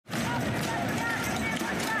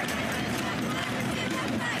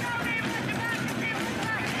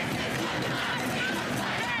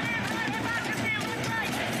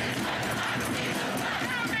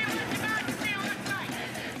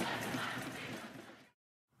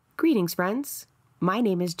Greetings, friends. My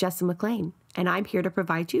name is Jessa McLean, and I'm here to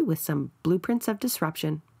provide you with some blueprints of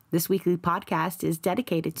disruption. This weekly podcast is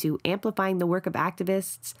dedicated to amplifying the work of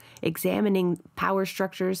activists, examining power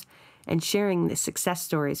structures, and sharing the success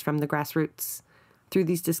stories from the grassroots. Through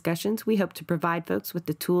these discussions, we hope to provide folks with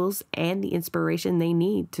the tools and the inspiration they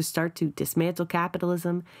need to start to dismantle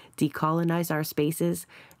capitalism, decolonize our spaces,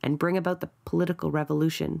 and bring about the political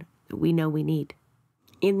revolution we know we need.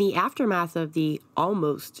 In the aftermath of the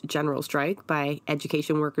almost general strike by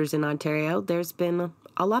education workers in Ontario, there's been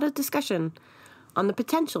a lot of discussion on the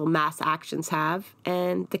potential mass actions have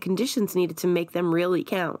and the conditions needed to make them really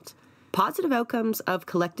count. Positive outcomes of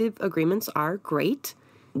collective agreements are great.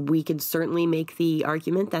 We can certainly make the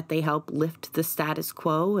argument that they help lift the status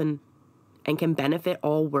quo and can benefit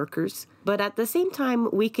all workers. But at the same time,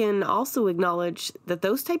 we can also acknowledge that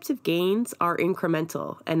those types of gains are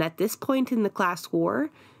incremental. And at this point in the class war,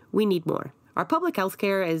 we need more. Our public health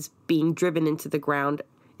care is being driven into the ground.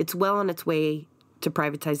 It's well on its way to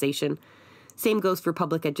privatization. Same goes for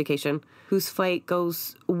public education, whose fight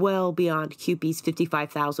goes well beyond CUPE's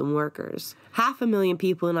 55,000 workers. 500,000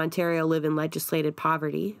 people in Ontario live in legislated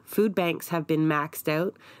poverty. Food banks have been maxed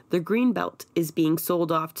out. The Greenbelt is being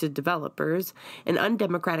sold off to developers, and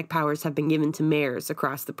undemocratic powers have been given to mayors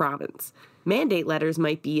across the province. Mandate letters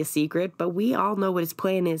might be a secret, but we all know what his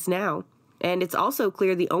plan is now. And it's also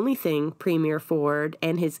clear the only thing Premier Ford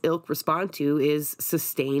and his ilk respond to is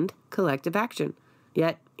sustained collective action.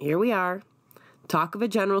 Yet, here we are. Talk of a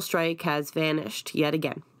general strike has vanished yet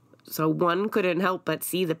again. So one couldn't help but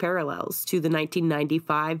see the parallels to the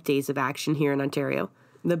 1995 days of action here in Ontario.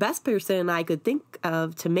 The best person I could think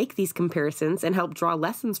of to make these comparisons and help draw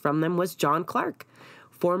lessons from them was John Clarke,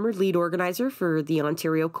 former lead organizer for the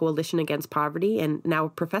Ontario Coalition Against Poverty and now a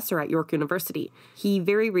professor at York University. He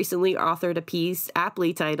very recently authored a piece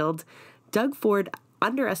aptly titled, "Doug Ford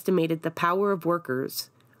Underestimated the Power of Workers,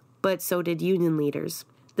 but so did union leaders."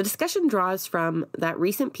 The discussion draws from that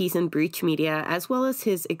recent piece in Breach Media, as well as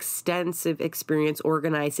his extensive experience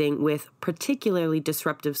organizing with particularly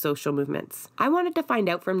disruptive social movements. I wanted to find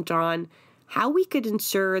out from John how we could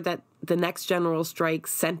ensure that the next general strike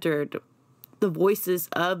centered the voices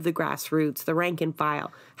of the grassroots, the rank and file,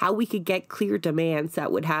 how we could get clear demands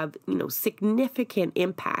that would have, significant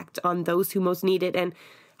impact on those who most need it, and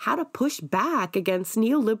how to push back against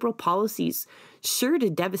neoliberal policies sure to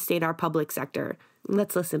devastate our public sector.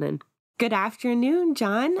 Let's listen in. Good afternoon,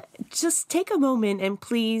 John. Just take a moment and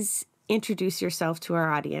please introduce yourself to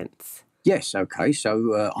our audience. Yes, okay.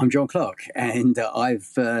 So I'm John Clarke, and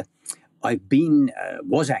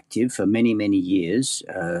was active for many years,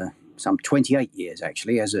 some 28 years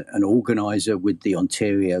actually, as an organiser with the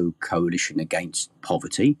Ontario Coalition Against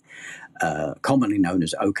Poverty, commonly known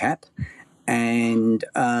as OCAP, and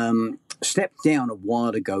stepped down a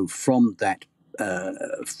while ago from that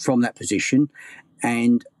position.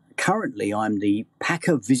 And currently, I'm the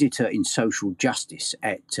Packer Visitor in Social Justice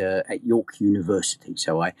at York University.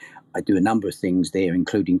 So I do a number of things there,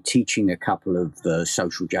 including teaching a couple of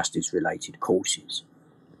social justice-related courses.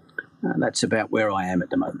 That's about where I am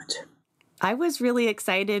at the moment. I was really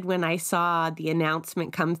excited when I saw the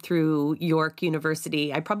announcement come through York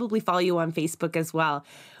University. I probably follow you on Facebook as well,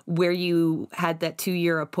 where you had that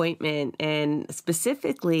 2-year appointment and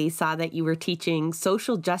specifically saw that you were teaching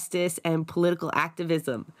social justice and political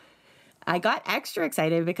activism. I got extra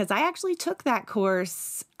excited because I actually took that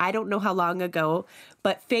course, I don't know how long ago,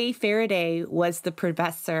 but Faye Faraday was the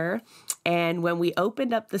professor. And when we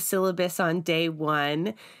opened up the syllabus on day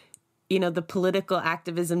one, the political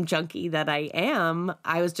activism junkie that I am,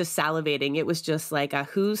 I was just salivating. It was just like a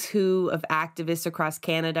who's who of activists across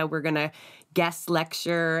Canada. We're going to guest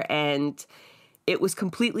lecture, and it was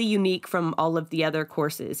completely unique from all of the other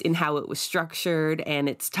courses in how it was structured and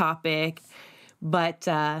its topic. But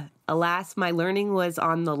alas, my learning was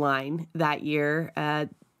on the line that year.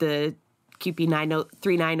 The CUPE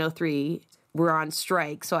 3903 were on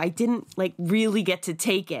strike, so I didn't really get to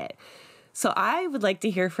take it. So I would like to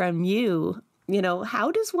hear from you,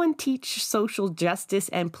 how does one teach social justice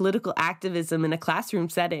and political activism in a classroom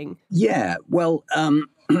setting? Yeah, well,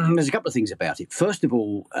 there's a couple of things about it. First of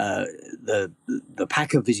all, the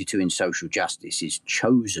Packer Visitor in Social Justice is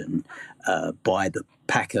chosen by the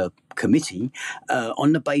Packer Committee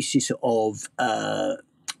on the basis of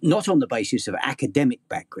not on the basis of academic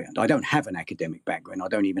background. I don't have an academic background. I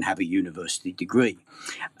don't even have a university degree.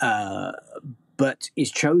 But is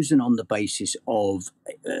chosen on the basis of,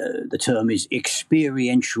 the term is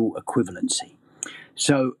experiential equivalency.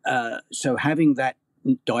 So having that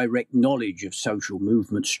direct knowledge of social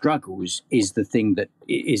movement struggles is the thing that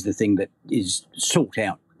is sought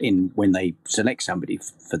out in when they select somebody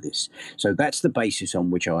for this. So that's the basis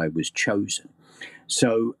on which I was chosen.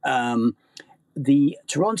 So the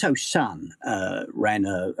Toronto Sun ran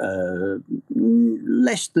a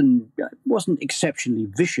less than, wasn't exceptionally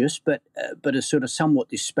vicious, but a sort of somewhat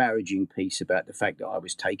disparaging piece about the fact that I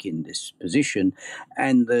was taking this position,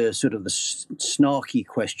 and the sort of the snarky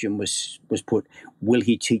question was put: Will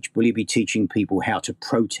he be teaching people how to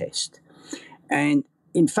protest? And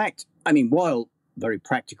in fact, I mean, while very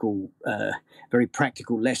practical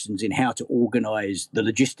lessons in how to organise the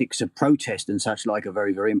logistics of protest and such like are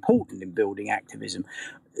very, very important in building activism,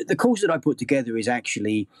 the course that I put together is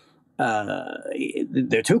actually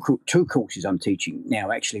there are two courses I'm teaching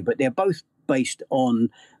now, actually, but they're both based on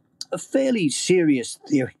a fairly serious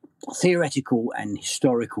theoretical and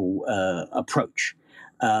historical approach.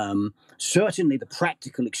 Certainly, the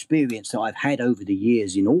practical experience that I've had over the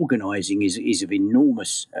years in organising is of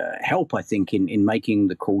enormous help, I think, in making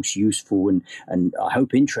the course useful and I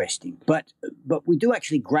hope interesting. But we do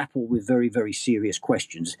actually grapple with very, very serious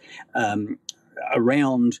questions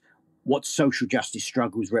around what social justice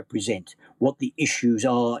struggles represent, what the issues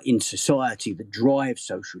are in society that drive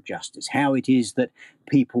social justice, how it is that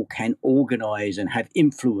people can organise and have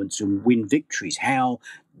influence and win victories, how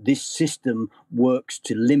this system works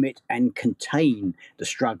to limit and contain the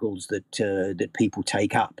struggles that people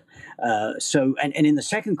take up. So in the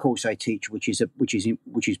second course I teach, which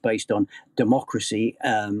is based on democracy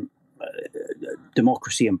and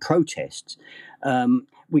protests,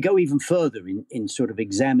 we go even further in sort of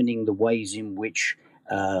examining the ways in which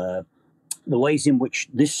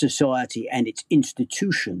this society and its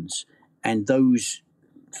institutions and those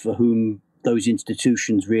for whom those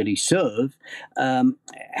institutions really serve,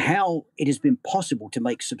 how it has been possible to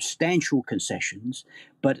make substantial concessions,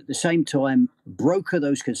 but at the same time broker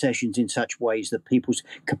those concessions in such ways that people's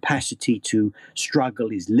capacity to struggle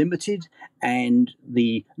is limited and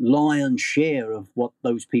the lion's share of what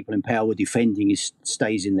those people in power are defending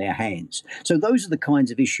stays in their hands. So those are the kinds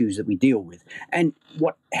of issues that we deal with. And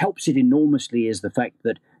what helps it enormously is the fact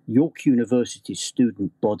that York University's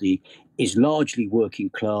student body is largely working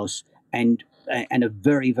class and a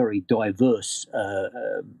very, very diverse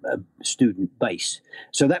student base.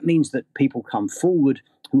 So that means that people come forward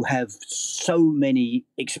who have so many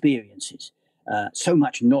experiences, so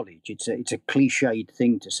much knowledge. It's a cliched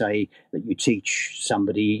thing to say that you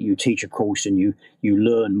teach a course and you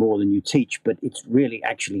learn more than you teach, but it's really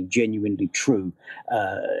actually genuinely true.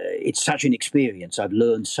 It's such an experience. I've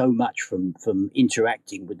learned so much from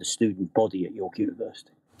interacting with the student body at York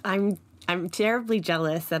University. I'm terribly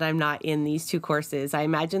jealous that I'm not in these two courses. I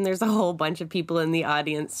imagine there's a whole bunch of people in the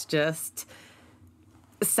audience just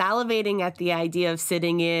salivating at the idea of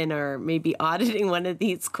sitting in or maybe auditing one of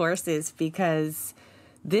these courses, because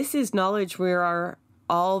this is knowledge we are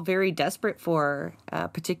all very desperate for,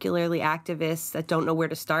 particularly activists that don't know where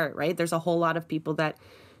to start, right? There's a whole lot of people that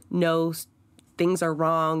know things are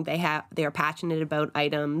wrong. They are passionate about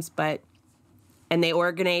items, and they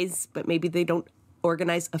organize, but maybe they don't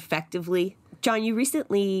organize effectively. John, you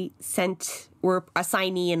recently were a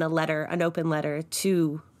signee in an open letter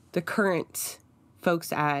to the current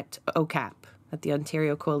folks at OCAP, at the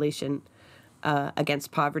Ontario Coalition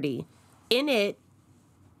Against Poverty. In it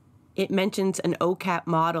mentions an OCAP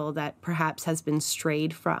model that perhaps has been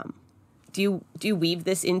strayed from. Do you weave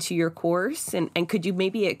this into your course? And could you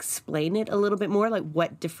maybe explain it a little bit more, like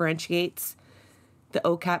what differentiates the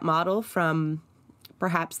OCAP model from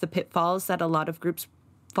perhaps the pitfalls that a lot of groups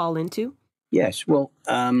fall into? Yes, well,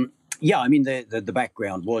 I mean, the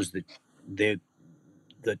background was that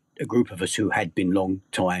a group of us who had been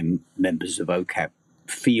long-time members of OCAP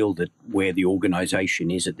feel that where the organisation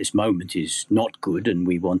is at this moment is not good, and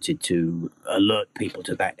we wanted to alert people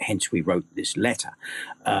to that. Hence, we wrote this letter.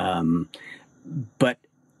 But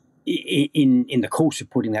in the course of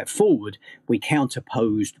putting that forward, we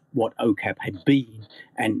counterposed what OCAP had been,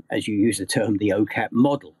 and as you use the term, the OCAP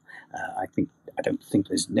model. I don't think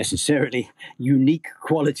there's necessarily unique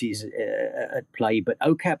qualities at play, but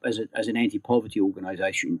OCAP as an anti-poverty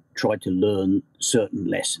organisation tried to learn certain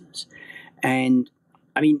lessons. And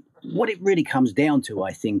I mean, what it really comes down to,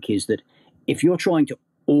 I think, is that if you're trying to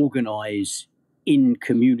organise in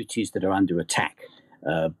communities that are under attack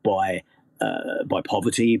by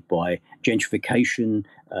poverty, by gentrification,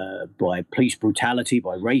 by police brutality,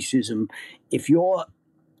 by racism, if you're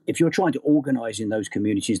trying to organise in those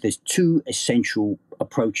communities, there's two essential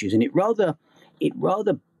approaches, and it rather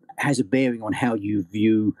has a bearing on how you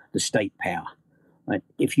view the state power. Right?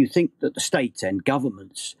 If you think that the state and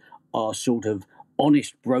governments are sort of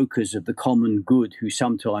honest brokers of the common good who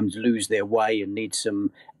sometimes lose their way and need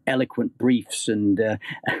some eloquent briefs and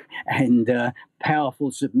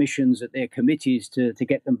powerful submissions at their committees to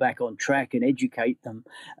get them back on track and educate them.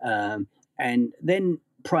 And then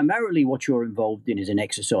primarily what you're involved in is an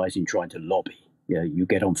exercise in trying to lobby. You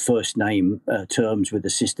get on first name terms with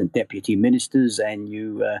assistant deputy ministers, and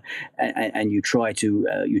you try to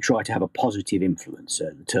have a positive influence.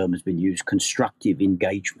 The term has been used, constructive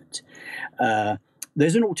engagement.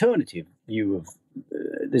 There's an alternative view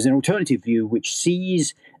which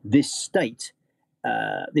sees this state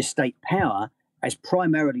power as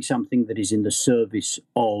primarily something that is in the service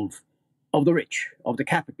of the rich, of the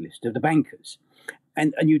capitalists, of the bankers.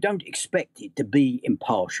 And you don't expect it to be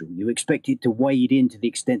impartial. You expect it to wade in to the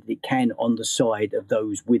extent that it can on the side of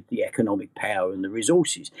those with the economic power and the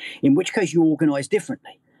resources, in which case you organise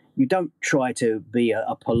differently. You don't try to be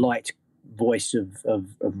a polite voice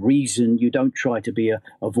of reason. You don't try to be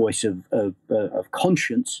a voice of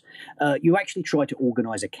conscience. You actually try to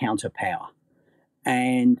organise a counterpower.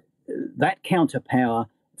 And that counterpower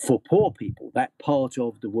for poor people, that part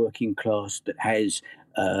of the working class that has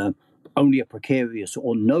only a precarious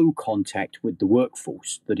or no contact with the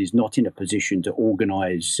workforce, that is not in a position to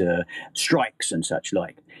organise strikes and such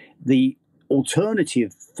like. The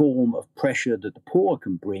alternative form of pressure that the poor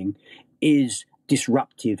can bring is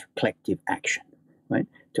disruptive collective action, right?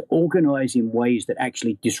 To organise in ways that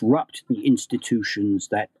actually disrupt the institutions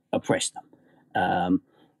that oppress them.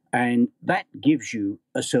 And that gives you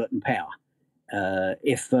a certain power.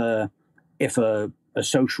 If a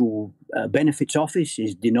social benefits office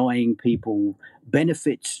is denying people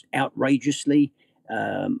benefits outrageously,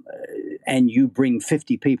 and you bring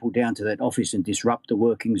 50 people down to that office and disrupt the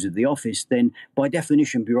workings of the office, then by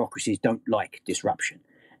definition, bureaucracies don't like disruption.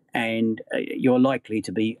 And you're likely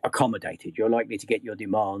to be accommodated. You're likely to get your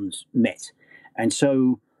demands met. And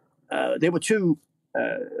so there were two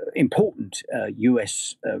important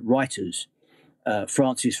US writers,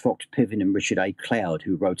 Francis Fox Piven and Richard A. Cloud,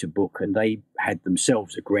 who wrote a book, and they had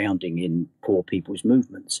themselves a grounding in poor people's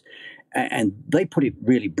movements. And they put it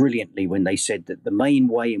really brilliantly when they said that the main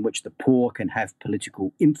way in which the poor can have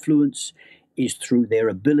political influence is through their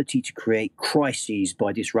ability to create crises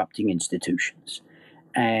by disrupting institutions.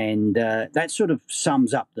 And that sort of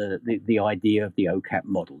sums up the idea of the OCAP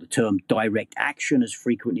model. The term direct action has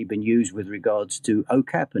frequently been used with regards to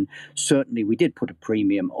OCAP, and certainly we did put a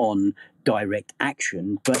premium on direct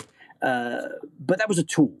action, but that was a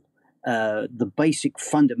tool. The basic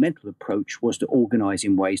fundamental approach was to organize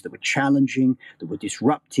in ways that were challenging, that were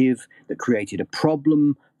disruptive, that created a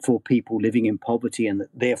problem for people living in poverty, and that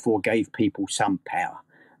therefore gave people some power.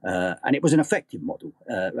 And it was an effective model,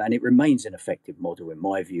 and it remains an effective model in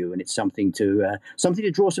my view, and it's something to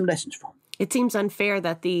draw some lessons from. It seems unfair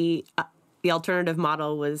that the alternative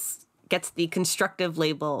model gets the constructive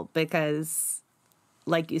label because,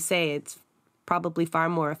 like you say, it's probably far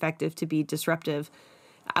more effective to be disruptive.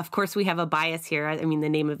 Of course, we have a bias here. I mean, the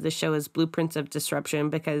name of the show is Blueprints of Disruption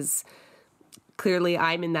because clearly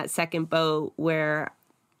I'm in that second boat where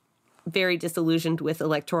very disillusioned with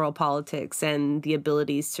electoral politics and the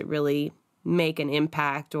abilities to really make an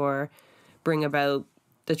impact or bring about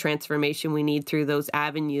the transformation we need through those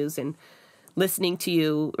avenues. And listening to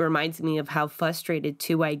you reminds me of how frustrated,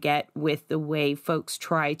 too, I get with the way folks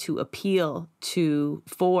try to appeal to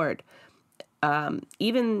Ford.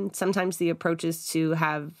 Even sometimes the approach is to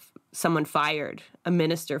have someone fired, a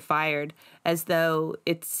minister fired, as though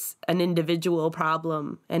it's an individual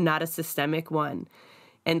problem and not a systemic one.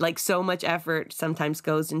 And like so much effort sometimes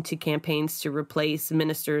goes into campaigns to replace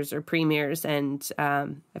ministers or premiers. And I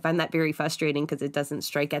find that very frustrating because it doesn't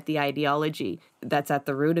strike at the ideology that's at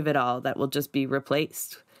the root of it all that will just be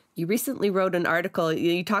replaced. You recently wrote an article.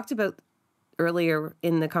 You talked about earlier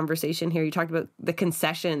in the conversation here, you talked about the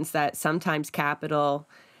concessions that sometimes capital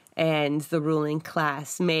and the ruling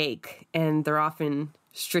class make, and they're often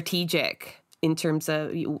strategic. In terms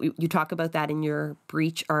of, you talk about that in your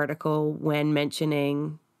Breach article when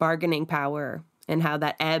mentioning bargaining power and how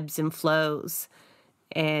that ebbs and flows.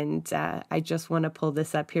 And I just want to pull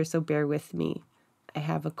this up here, so bear with me. I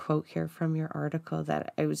have a quote here from your article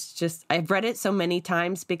that I've read it so many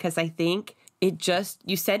times because I think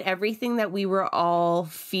you said everything that we were all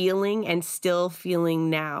feeling and still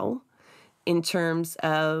feeling now in terms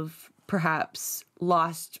of perhaps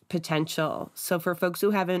lost potential. So for folks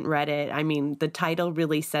who haven't read it, I mean, the title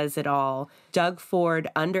really says it all. Doug Ford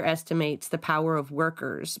underestimates the power of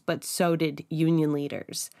workers, but so did union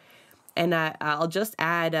leaders. And I'll just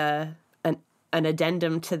add an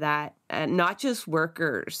addendum to that. Not just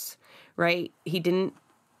workers, right?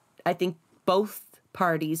 I think both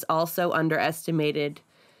parties also underestimated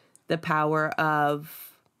the power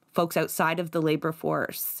of folks outside of the labor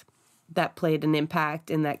force that played an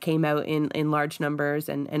impact and that came out in large numbers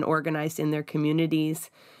and organized in their communities.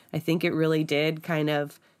 I think it really did kind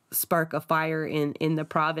of spark a fire in the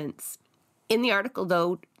province. In the article,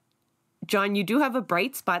 though, John, you do have a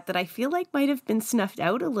bright spot that I feel like might have been snuffed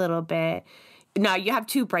out a little bit. Now, you have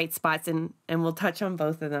two bright spots, and we'll touch on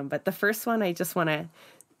both of them. But the first one I just want to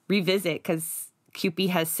revisit because CUPE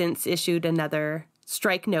has since issued another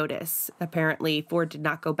strike notice. Apparently, Ford did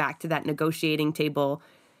not go back to that negotiating table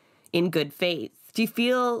in good faith. Do you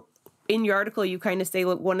feel, in your article, you kind of say,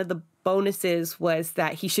 look, one of the bonuses was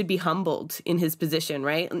that he should be humbled in his position,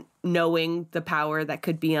 right? Knowing the power that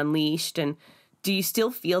could be unleashed. And do you still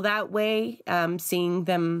feel that way, seeing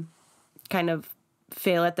them kind of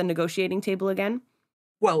fail at the negotiating table again?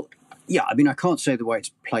 Well, yeah, I mean, I can't say the way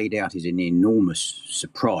it's played out is an enormous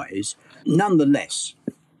surprise. Nonetheless,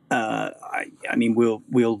 I mean, we'll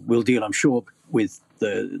deal, I'm sure, with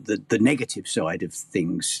the negative side of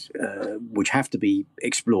things, which have to be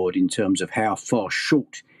explored in terms of how far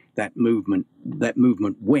short that movement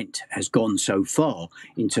went, has gone so far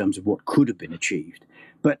in terms of what could have been achieved.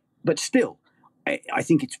 But still, I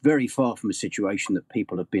think it's very far from a situation that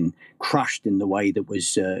people have been crushed in the way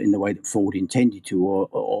that Ford intended to,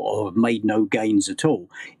 or have made no gains at all.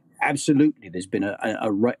 Absolutely, there's been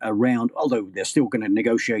a round, although they're still going to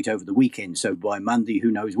negotiate over the weekend. So by Monday,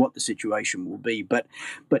 who knows what the situation will be. But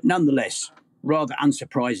nonetheless, rather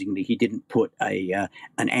unsurprisingly, he didn't put an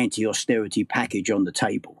anti-austerity package on the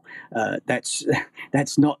table. That's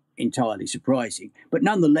not entirely surprising. But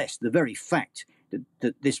nonetheless, the very fact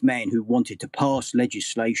that this man who wanted to pass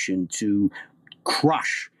legislation to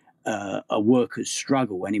crush a worker's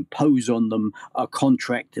struggle and impose on them a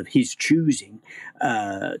contract of his choosing,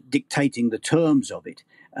 dictating the terms of it,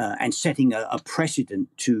 and setting a precedent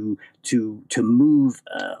to move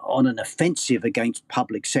on an offensive against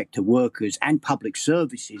public sector workers and public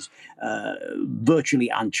services,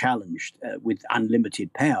 virtually unchallenged, with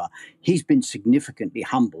unlimited power. He's been significantly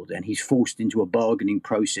humbled, and he's forced into a bargaining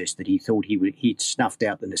process that he thought he'd snuffed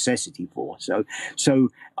out the necessity for. So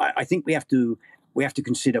I think we have to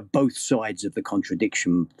consider both sides of the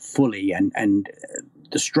contradiction fully, and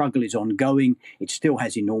the struggle is ongoing. It still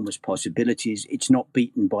has enormous possibilities. It's not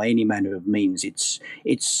beaten by any manner of means.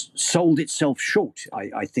 It's sold itself short,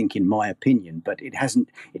 I think, in my opinion, but it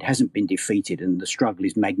hasn't been defeated, and the struggle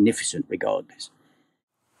is magnificent regardless.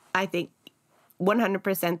 I think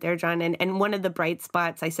 100% there, John. And one of the bright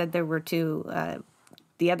spots, I said there were two.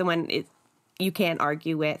 The other one is you can't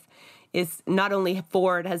argue with, is not only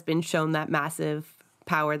Ford has been shown that massive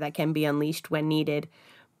power that can be unleashed when needed,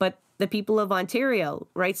 but the people of Ontario,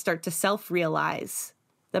 right, start to self-realize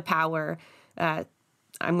the power. I'm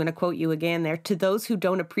going to quote you again there. To those who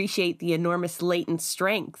don't appreciate the enormous latent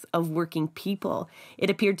strength of working people, it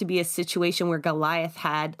appeared to be a situation where Goliath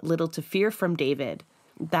had little to fear from David.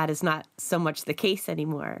 That is not so much the case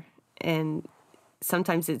anymore. And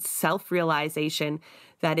sometimes it's self-realization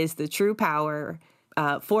that is the true power.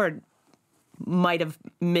 Ford might have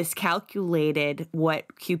miscalculated what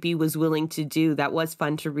CUPE was willing to do. That was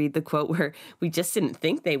fun to read the quote where we just didn't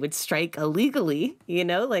think they would strike illegally,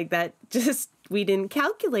 like that. Just, we didn't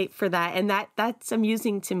calculate for that. And that's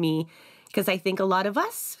amusing to me because I think a lot of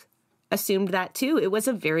us assumed that too. It was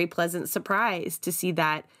a very pleasant surprise to see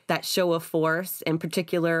that show of force, in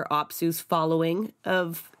particular OPSU's following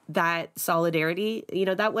of that solidarity.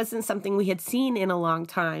 That wasn't something we had seen in a long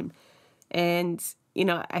time. And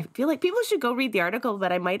I feel like people should go read the article,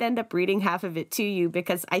 but I might end up reading half of it to you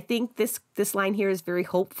because I think this line here is very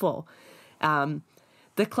hopeful.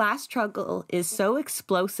 The class struggle is so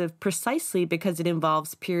explosive precisely because it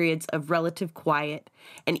involves periods of relative quiet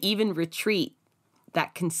and even retreat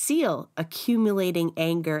that conceal accumulating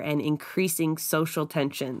anger and increasing social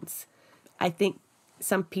tensions. I think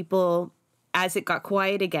some people, as it got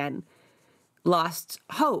quiet again, lost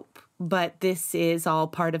hope. But this is all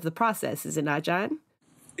part of the process, is it not, John?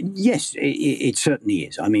 Yes, it certainly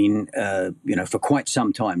is. I mean, for quite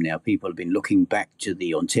some time now, people have been looking back to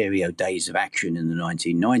the Ontario days of action in the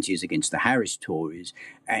 1990s against the Harris Tories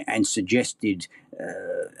and suggested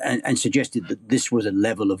that this was a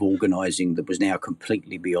level of organising that was now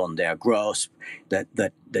completely beyond our grasp, that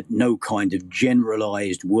no kind of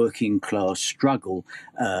generalised working class struggle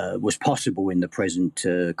was possible in the present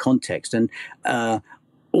context. And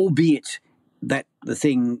albeit that the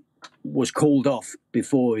thing was called off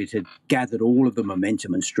before it had gathered all of the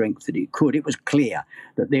momentum and strength that it could, it was clear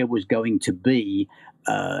that there was going to be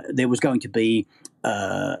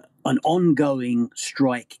an ongoing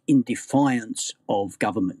strike in defiance of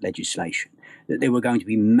government legislation, that there were going to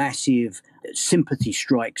be massive sympathy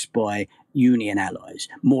strikes by union allies.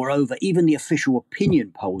 Moreover, even the official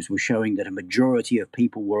opinion polls were showing that a majority of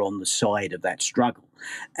people were on the side of that struggle.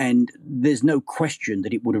 And there's no question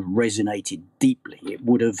that it would have resonated deeply. It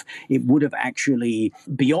would have actually,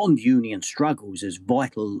 beyond union struggles, as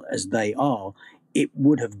vital as they are, it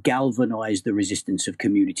would have galvanized the resistance of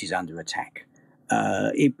communities under attack.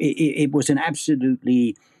 It was an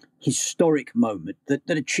absolutely historic moment that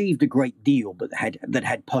achieved a great deal, but that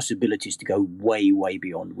had possibilities to go way, way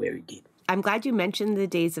beyond where it did. I'm glad you mentioned the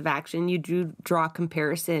days of action. You do draw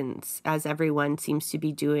comparisons, as everyone seems to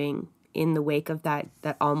be doing in the wake of that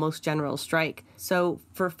almost general strike. So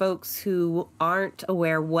for folks who aren't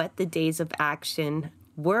aware what the days of action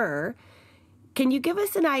were, can you give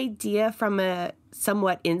us an idea from a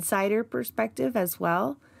somewhat insider perspective as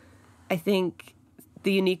well? I think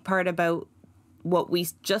the unique part about what we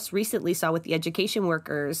just recently saw with the education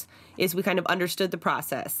workers is we kind of understood the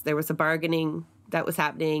process. There was a bargaining that was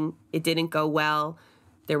happening. It didn't go well.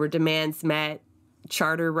 There were demands met,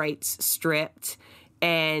 charter rights stripped,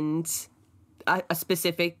 and a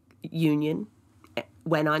specific union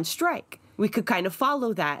went on strike. We could kind of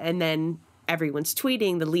follow that, and then everyone's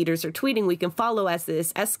tweeting, the leaders are tweeting, we can follow as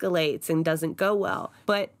this escalates and doesn't go well.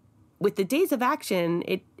 But with the days of action,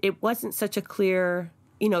 it wasn't such a clear,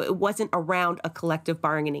 it wasn't around a collective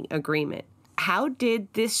bargaining agreement. How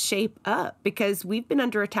did this shape up? Because we've been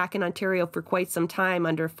under attack in Ontario for quite some time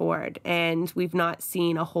under Ford, and we've not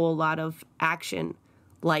seen a whole lot of action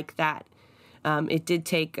like that. It did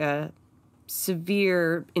take a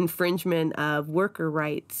severe infringement of worker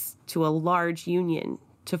rights to a large union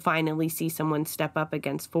to finally see someone step up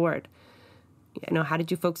against Ford. How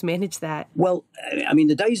did you folks manage that? Well,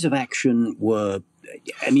 the days of action were,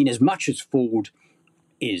 as much as Ford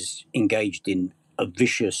is engaged in a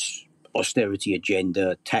vicious austerity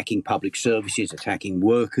agenda, attacking public services, attacking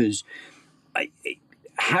workers,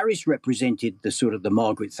 Harris represented the sort of the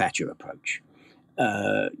Margaret Thatcher approach.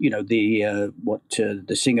 What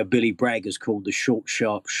the singer Billy Bragg has called the short,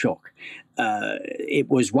 sharp shock. It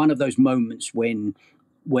was one of those moments when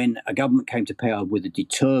a government came to power with a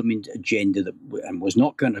determined agenda and was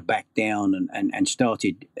not going to back down and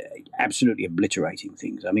started absolutely obliterating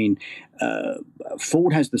things.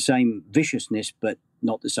 Ford has the same viciousness, but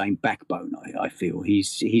not the same backbone. I feel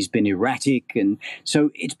he's been erratic, and so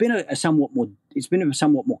it's been a somewhat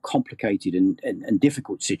more complicated and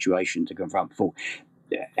difficult situation to confront Ford.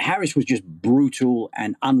 Harris was just brutal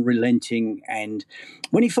and unrelenting, and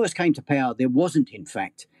when he first came to power, there wasn't, in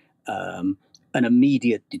fact, an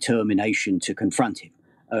immediate determination to confront him.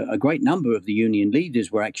 A great number of the union leaders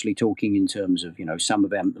were actually talking in terms of, a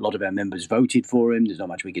lot of our members voted for him. There's not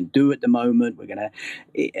much we can do at the moment. We're going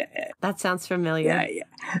to. That sounds familiar. Yeah.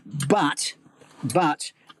 But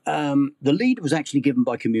the lead was actually given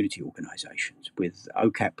by community organisations, with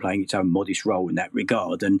OCAP playing its own modest role in that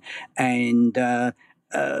regard, and that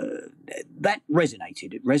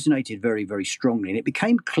resonated. It resonated very, very strongly, and it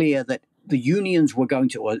became clear that the unions were going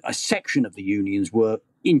to, or a section of the unions were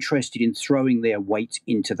interested in throwing their weight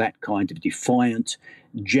into that kind of defiant,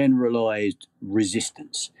 generalized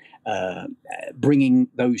resistance, bringing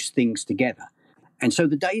those things together. And so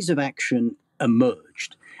the days of action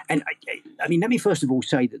emerged. And let me first of all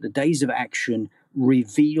say that the days of action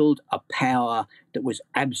revealed a power that was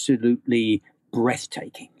absolutely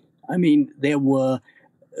breathtaking. There were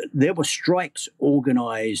strikes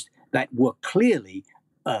organized that were clearly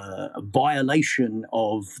a violation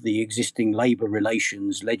of the existing labour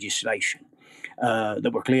relations legislation,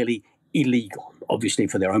 that were clearly illegal. Obviously,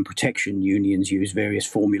 for their own protection, unions use various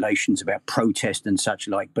formulations about protest and such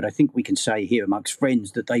like, but I think we can say here amongst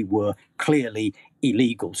friends that they were clearly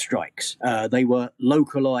illegal strikes. They were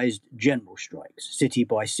localised general strikes, city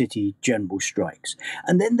by city general strikes.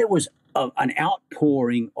 And then there was an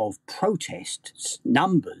outpouring of protest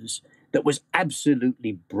numbers that was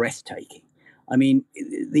absolutely breathtaking.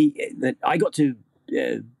 I got to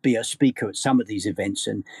be a speaker at some of these events,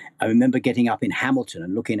 and I remember getting up in Hamilton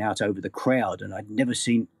and looking out over the crowd, and I'd never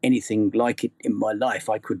seen anything like it in my life.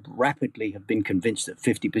 I could rapidly have been convinced that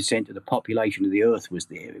 50% of the population of the earth was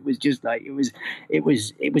there. It was just like it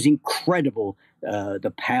was incredible,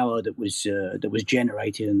 the power that was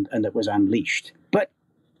generated and that was unleashed. But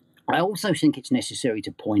I also think it's necessary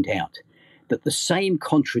to point out that the same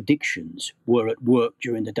contradictions were at work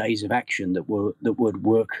during the days of action that would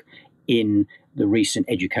work in the recent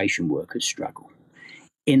education workers' struggle.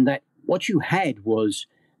 In that what you had was,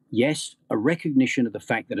 yes, a recognition of the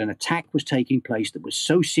fact that an attack was taking place that was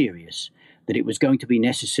so serious that it was going to be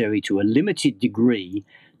necessary to a limited degree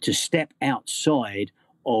to step outside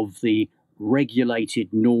of the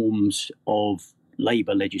regulated norms of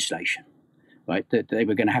labour legislation, right? That they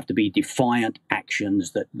were going to have to be defiant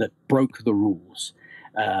actions that broke the rules.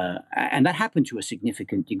 And that happened to a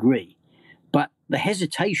significant degree. But the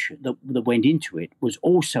hesitation that went into it was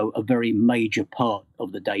also a very major part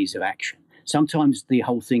of the days of action. Sometimes the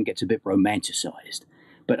whole thing gets a bit romanticized,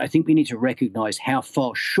 but I think we need to recognize how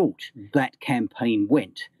far short that campaign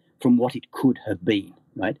went from what it could have been,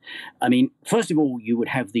 right? I mean, first of all, you would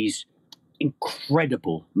have these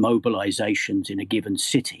incredible mobilizations in a given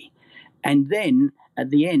city. And then at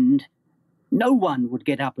the end, no one would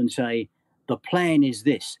get up and say, the plan is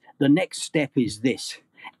this, the next step is this.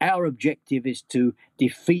 Our objective is to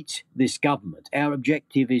defeat this government. Our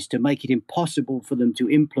objective is to make it impossible for them to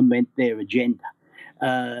implement their agenda.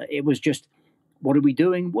 It was just, what are we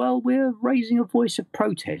doing? Well, we're raising a voice of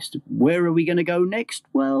protest. Where are we going to go next?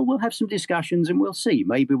 Well, we'll have some discussions and we'll see.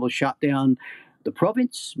 Maybe we'll shut down the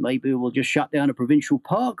province. Maybe we'll just shut down a provincial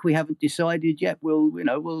park. We haven't decided yet.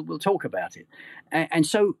 We'll talk about it. And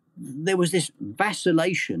so there was this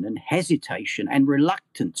vacillation and hesitation and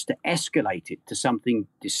reluctance to escalate it to something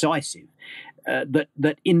decisive.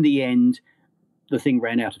 That in the end, the thing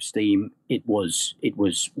ran out of steam. It was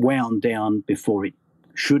wound down before it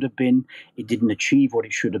should have been. It didn't achieve what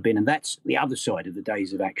it should have been. And that's the other side of the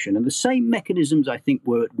days of action. And the same mechanisms, I think,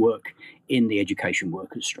 were at work in the education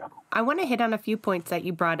workers' struggle. I want to hit on a few points that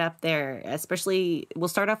you brought up there, especially we'll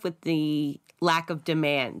start off with the lack of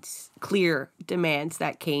demands, clear demands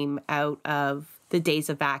that came out of the days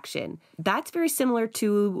of action. That's very similar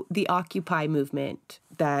to the Occupy movement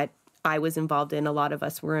that I was involved in. A lot of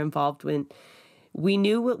us were involved when we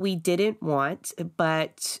knew what we didn't want,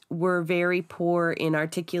 but were very poor in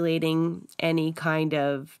articulating any kind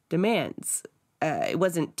of demands. It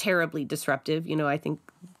wasn't terribly disruptive. You know, I think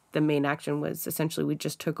the main action was essentially we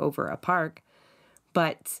just took over a park,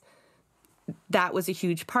 but that was a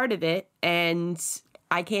huge part of it. And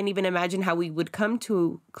I can't even imagine how we would come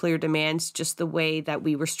to clear demands just the way that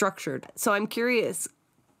we were structured. So I'm curious,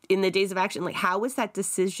 in the days of action, like how was that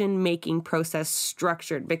decision-making process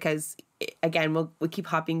structured? Because again, we'll keep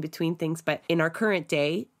hopping between things, but in our current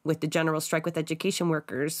day, with the general strike with education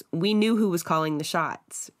workers, we knew who was calling the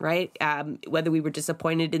shots, right? Whether we were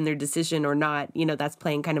disappointed in their decision or not, you know, that's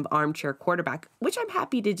playing kind of armchair quarterback, which I'm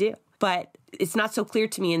happy to do. But it's not so clear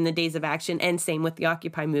to me in the days of action, and same with the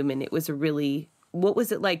Occupy movement. It was a really... What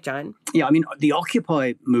was it like, John? Yeah, I mean, the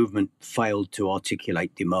Occupy movement failed to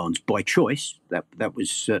articulate demands by choice. That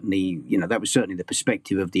was certainly the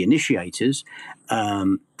perspective of the initiators.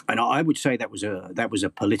 And I would say that was a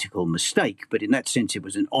political mistake, but in that sense, it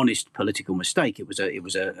was an honest political mistake. It was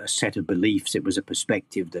a set of beliefs. It was a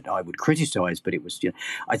perspective that I would criticise. But it was,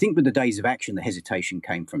 I think, with the days of action, the hesitation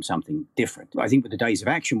came from something different. I think with the days of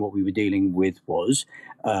action, what we were dealing with was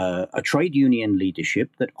a trade union leadership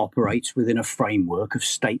that operates within a framework of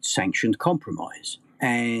state-sanctioned compromise,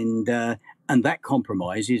 and that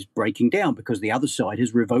compromise is breaking down because the other side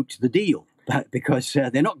has revoked the deal. Because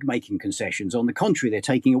they're not making concessions. On the contrary, they're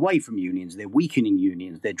taking away from unions. They're weakening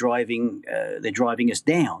unions. They're driving us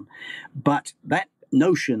down. But that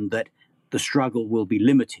notion that the struggle will be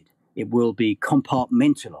limited, it will be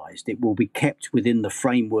compartmentalized, it will be kept within the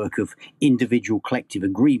framework of individual collective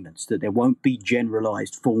agreements, that there won't be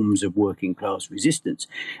generalized forms of working class resistance.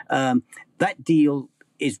 That deal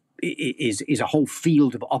is a whole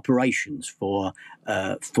field of operations for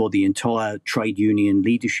the entire trade union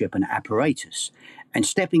leadership and apparatus. And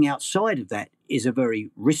stepping outside of that is a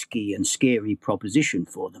very risky and scary proposition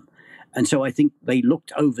for them. And so I think they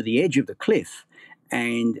looked over the edge of the cliff,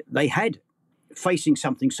 and they had, facing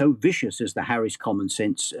something so vicious as the Harris Common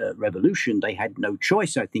Sense revolution, they had no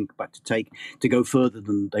choice, I think, but to go further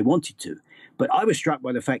than they wanted to. But I was struck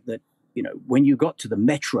by the fact that, when you got to the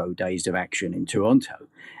Metro days of action in Toronto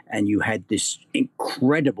and you had this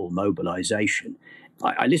incredible mobilization,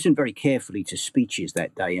 I listened very carefully to speeches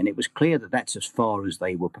that day, and it was clear that that's as far as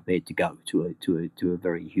they were prepared to go to a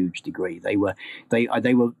very huge degree. They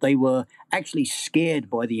were actually scared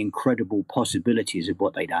by the incredible possibilities of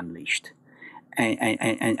what they'd unleashed,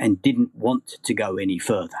 and didn't want to go any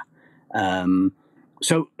further.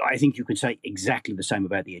 So I think you could say exactly the same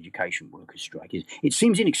about the education workers' strike. It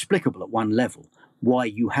seems inexplicable at one level why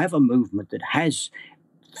you have a movement that has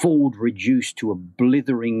Ford reduced to a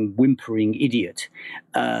blithering, whimpering idiot,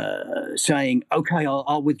 saying, "Okay,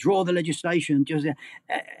 I'll withdraw the legislation,"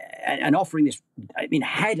 and offering this. I mean,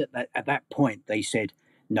 had at that point they said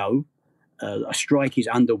no, A strike is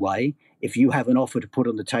underway. If you have an offer to put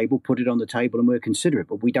on the table, put it on the table and we'll consider it.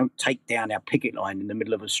 But we don't take down our picket line in the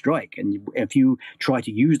middle of a strike. And if you try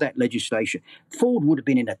to use that legislation, Ford would have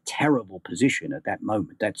been in a terrible position at that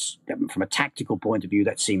moment. That's, from a tactical point of view,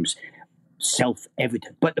 that seems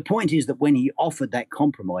self-evident. But the point is that when he offered that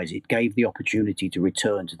compromise, it gave the opportunity to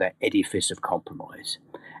return to that edifice of compromise.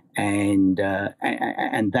 And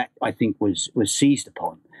that, I think, was seized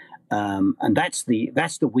upon. And that's the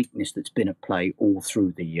weakness that's been at play all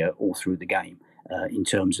through the game. In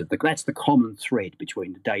terms of that's the common thread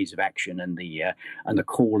between the days of action and the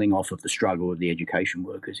calling off of the struggle of the education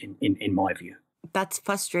workers, in my view. That's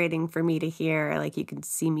frustrating for me to hear. Like, you can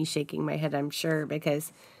see me shaking my head, I'm sure,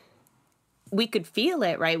 because we could feel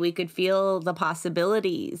it, right? We could feel the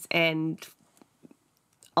possibilities. And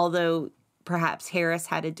although perhaps Harris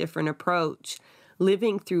had a different approach,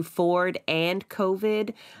 living through Ford and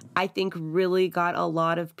COVID, I think really got a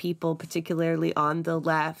lot of people, particularly on the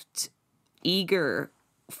left, eager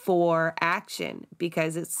for action,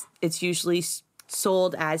 because it's usually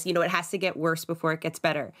sold as, it has to get worse before it gets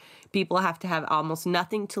better. People have to have almost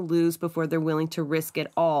nothing to lose before they're willing to risk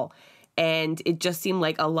it all. And it just seemed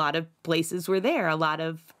like a lot of places were there. A lot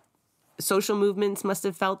of social movements must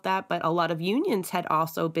have felt that, but a lot of unions had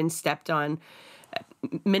also been stepped on,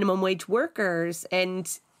 minimum wage workers,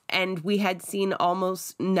 and we had seen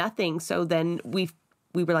almost nothing. So then we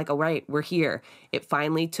were like, oh, right, we're here. It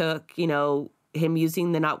finally took, him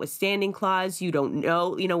using the notwithstanding clause. You don't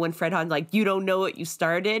know, when Fred Hahn, like, you don't know what you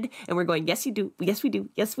started. And we're going, yes, you do. Yes, we do.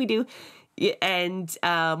 Yes, we do. And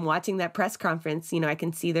watching that press conference, I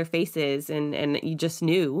can see their faces, and you just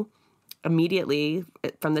knew immediately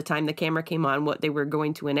from the time the camera came on what they were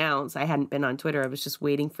going to announce. I hadn't been on Twitter. I was just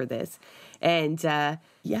waiting for this. And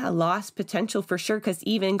lost potential for sure, because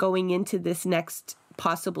even going into this next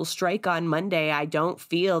possible strike on Monday, I don't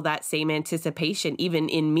feel that same anticipation, even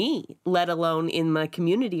in me, let alone in my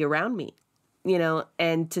community around me.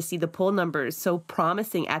 And to see the poll numbers so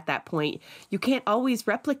promising at that point, you can't always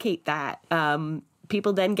replicate that.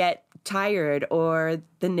 People then get tired, or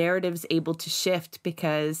the narrative's able to shift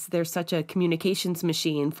because there's such a communications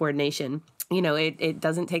machine for a nation. It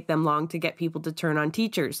doesn't take them long to get people to turn on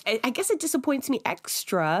teachers. I guess it disappoints me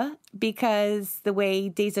extra because the way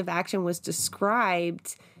Days of Action was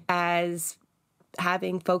described as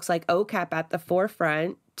having folks like OCAP at the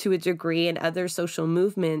forefront to a degree and other social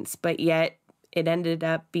movements, but yet it ended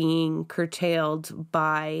up being curtailed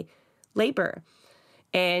by labor.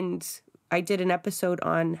 And I did an episode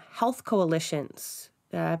on health coalitions.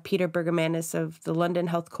 Peter Bergamanis of the London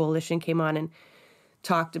Health Coalition came on and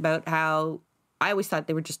talked about how I always thought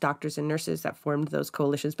they were just doctors and nurses that formed those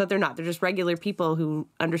coalitions, but they're not. They're just regular people who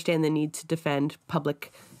understand the need to defend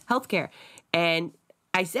public health care. And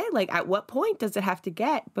I said, like, at what point does it have to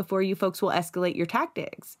get before you folks will escalate your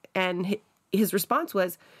tactics? And his response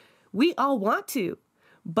was, we all want to.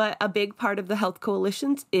 But a big part of the health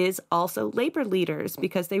coalitions is also labor leaders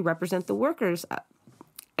because they represent the workers.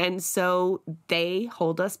 And so they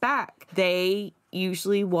hold us back. They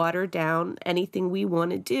usually water down anything we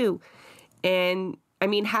want to do. And I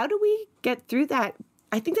mean, how do we get through that?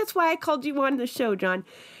 I think that's why I called you on the show, John,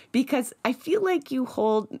 because I feel like you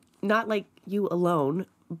hold, not like you alone,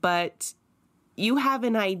 but you have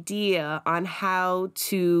an idea on how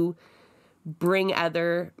to bring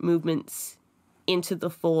other movements into the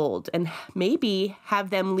fold and maybe have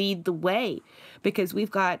them lead the way, because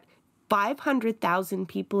we've got 500,000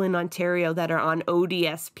 people in Ontario that are on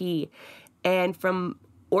ODSP. And from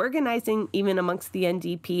organizing even amongst the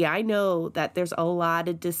NDP, I know that there's a lot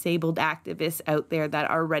of disabled activists out there that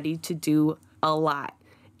are ready to do a lot.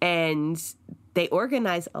 And they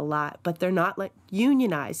organize a lot, but they're not like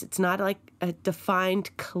unionized. It's not like a defined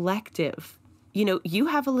collective. You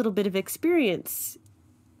have a little bit of experience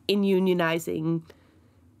in unionizing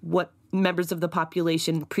what members of the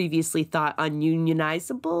population previously thought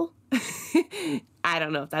ununionizable. I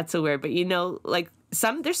don't know if that's a word, but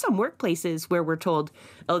there's some workplaces where we're told,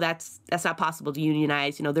 oh, that's not possible to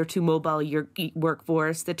unionize. They're too mobile, your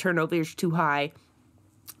workforce, the turnover is too high.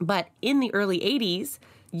 But in the early 80s,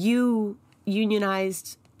 you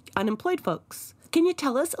unionized unemployed folks. Can you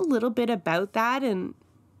tell us a little bit about that? And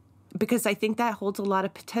because I think that holds a lot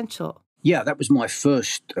of potential. Yeah, that was my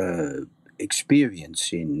first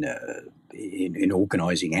experience in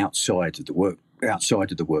organising outside of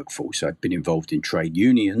the workforce. I'd been involved in trade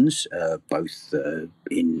unions, both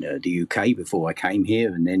in the UK before I came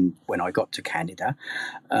here, and then when I got to Canada,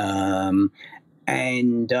 I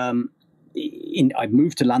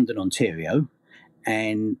moved to London, Ontario,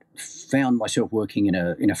 and found myself working in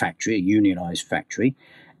a factory, a unionised factory,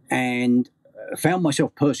 and found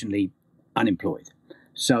myself personally unemployed.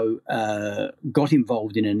 So got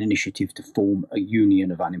involved in an initiative to form a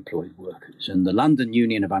union of unemployed workers. And the London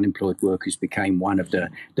Union of Unemployed Workers became one of the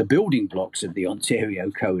building blocks of the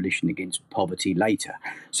Ontario Coalition Against Poverty later.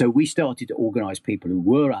 So we started to organise people who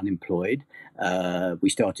were unemployed. We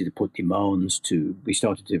started to put demands we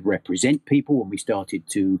started to represent people, and we started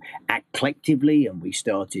to act collectively, and we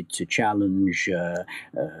started to challenge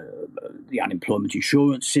the unemployment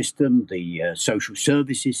insurance system, the social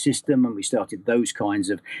services system, and we started those kinds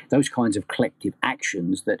of collective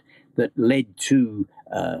actions that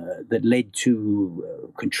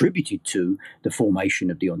contributed to the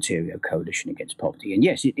formation of the Ontario Coalition Against Poverty. And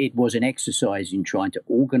yes, it was an exercise in trying to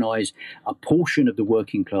organise a portion of the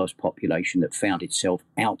working class population that found itself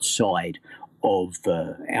outside of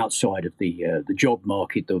the job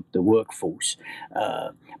market, the workforce,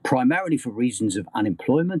 primarily for reasons of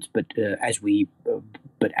unemployment. But as we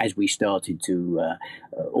started to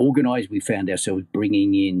organise, we found ourselves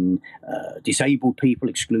bringing in disabled people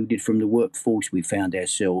excluded from the workforce. We found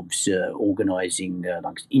ourselves organising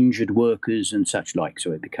like injured workers and such like.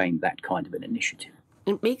 So it became that kind of an initiative.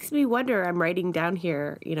 It makes me wonder, I'm writing down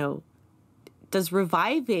here, does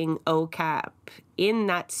reviving OCAP in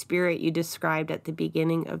that spirit you described at the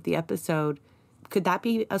beginning of the episode, could that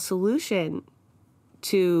be a solution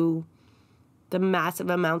to the massive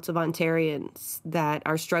amounts of Ontarians that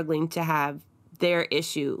are struggling to have their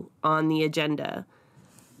issue on the agenda?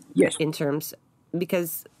 Yes. In terms,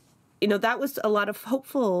 because, that was a lot of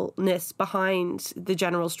hopefulness behind the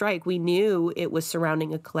general strike. We knew it was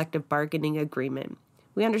surrounding a collective bargaining agreement.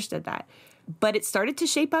 We understood that. But it started to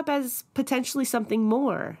shape up as potentially something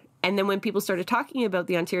more. And then when people started talking about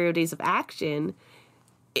the Ontario Days of Action,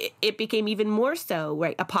 it became even more so,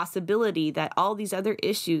 right? A possibility that all these other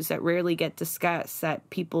issues that rarely get discussed, that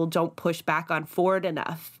people don't push back on forward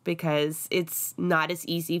enough because it's not as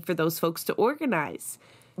easy for those folks to organize.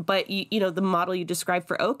 But, the model you described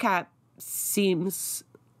for OCAP seems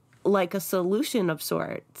like a solution of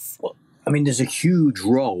sorts. Well, I mean, there's a huge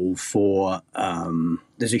role for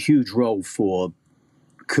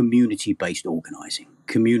community-based organising.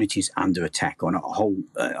 Communities under attack on a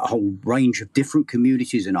whole range of different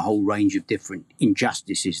communities and a whole range of different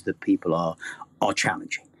injustices that people are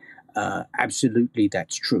challenging. Absolutely,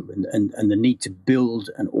 that's true, and the need to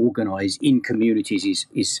build and organise in communities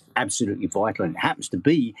is absolutely vital. And it happens to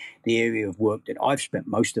be the area of work that I've spent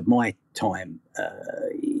most of my time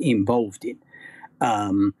involved in.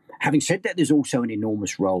 Having said that, there's also an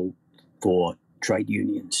enormous role for trade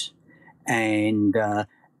unions. And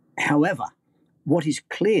however, what is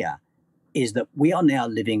clear is that we are now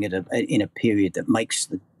living in a period that makes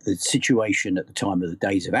the situation at the time of the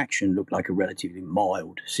Days of Action look like a relatively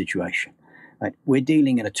mild situation. Right? We're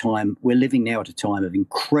living now at a time of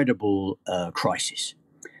incredible crisis.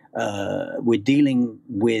 We're dealing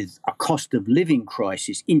with a cost of living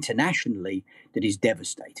crisis internationally that is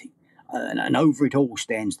devastating. And over it all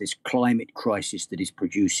stands this climate crisis that is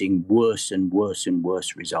producing worse and worse and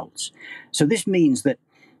worse results. So this means that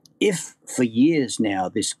if for years now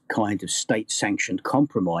this kind of state-sanctioned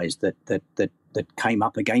compromise that came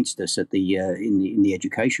up against us at in the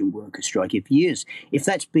education workers' strike, if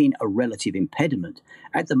that's been a relative impediment,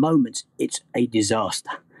 at the moment it's a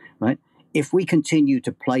disaster, right? If we continue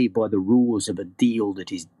to play by the rules of a deal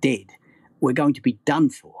that is dead, we're going to be done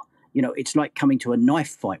for. It's like coming to a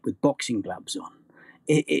knife fight with boxing gloves on.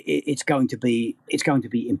 It's going to be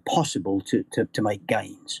impossible to make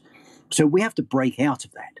gains. So we have to break out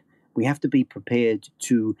of that. We have to be prepared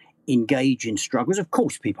to engage in struggles. Of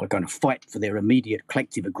course, people are going to fight for their immediate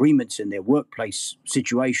collective agreements in their workplace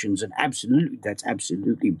situations, and that's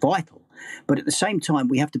absolutely vital. But at the same time,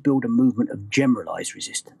 we have to build a movement of generalized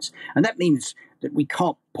resistance. And that means that we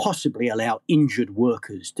can't possibly allow injured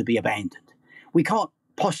workers to be abandoned. We can't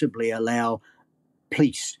possibly allow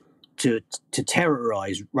police to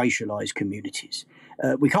terrorize racialized communities.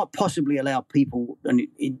 We can't possibly allow people in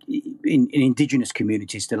indigenous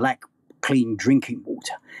communities to lack clean drinking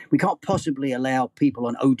water. We can't possibly allow people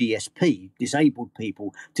on ODSP, disabled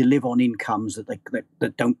people, to live on incomes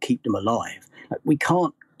that don't keep them alive. We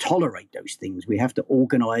can't tolerate those things. We have to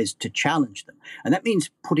organise to challenge them. And that means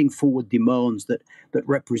putting forward demands that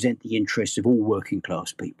represent the interests of all working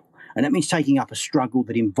class people. And that means taking up a struggle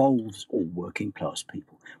that involves all working class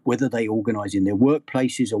people, whether they organise in their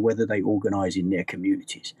workplaces or whether they organise in their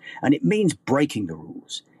communities. And it means breaking the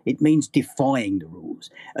rules. It means defying the rules.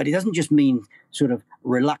 And it doesn't just mean sort of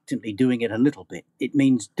reluctantly doing it a little bit. It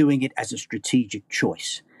means doing it as a strategic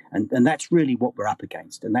choice. And that's really what we're up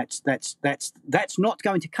against. And that's not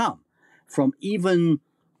going to come from even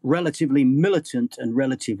relatively militant and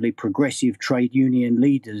relatively progressive trade union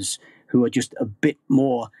leaders who are just a bit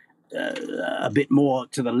more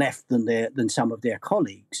to the left than some of their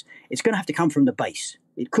colleagues. It's going to have to come from the base.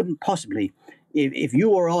 It couldn't possibly, if you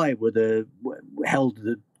or I held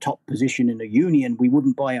the top position in a union, we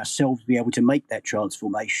wouldn't by ourselves be able to make that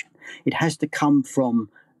transformation. It has to come from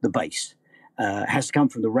the base. It has to come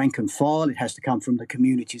from the rank and file. It has to come from the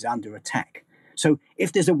communities under attack. So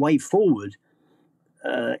if there's a way forward,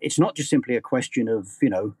 it's not just simply a question of,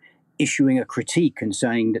 issuing a critique and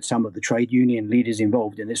saying that some of the trade union leaders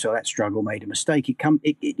involved in this or that struggle made a mistake.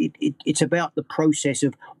 It's about the process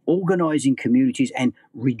of organising communities and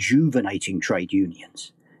rejuvenating trade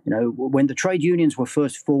unions. When the trade unions were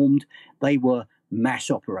first formed, they were mass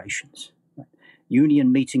operations.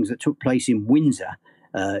 Union meetings that took place in Windsor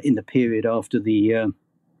in the period after the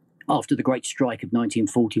Great Strike of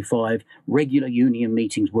 1945, regular union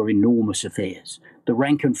meetings were enormous affairs. The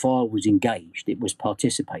rank and file was engaged. It was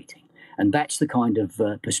participating. And that's the kind of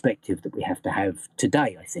perspective that we have to have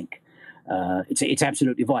today, I think. It's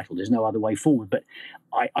absolutely vital. There's no other way forward. But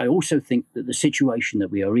I also think that the situation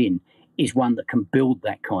that we are in is one that can build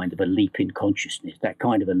that kind of a leap in consciousness, that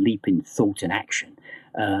kind of a leap in thought and action.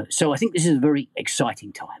 So I think this is a very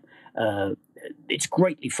exciting time. It's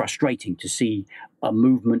greatly frustrating to see a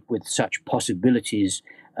movement with such possibilities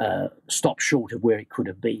stop short of where it could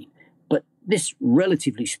have been. But this,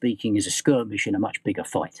 relatively speaking, is a skirmish in a much bigger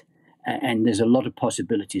fight. And there's a lot of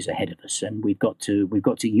possibilities ahead of us, and we've got to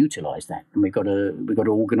utilise that, and we've got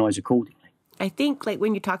to organise accordingly. I think, like,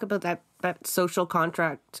 when you talk about that social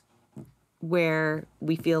contract where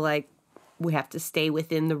we feel like we have to stay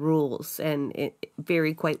within the rules and it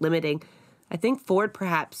very quite limiting, I think Ford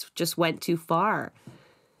perhaps just went too far.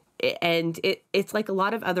 And it's like a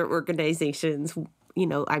lot of other organizations, the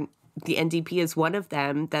NDP is one of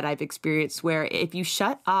them that I've experienced, where if you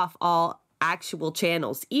shut off all actual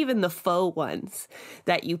channels, even the faux ones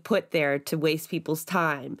that you put there to waste people's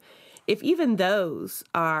time, if even those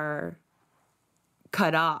are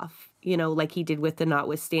cut off, like he did with the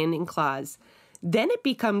notwithstanding clause, then it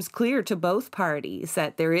becomes clear to both parties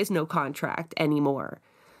that there is no contract anymore.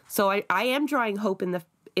 So I am drawing hope in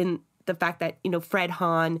the fact that, Fred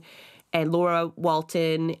Hahn and Laura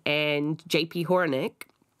Walton and J.P. Hornick,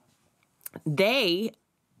 they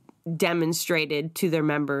demonstrated to their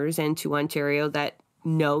members and to Ontario that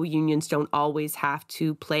no, unions don't always have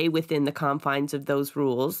to play within the confines of those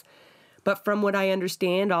rules. But from what I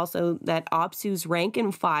understand also, that OPSU's rank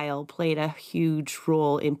and file played a huge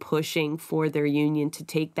role in pushing for their union to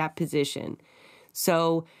take that position.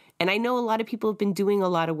 So, and I know a lot of people have been doing a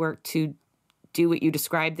lot of work to do what you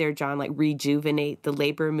described there, John, like rejuvenate the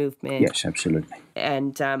labor movement. Yes, absolutely.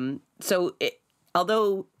 And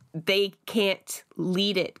although they can't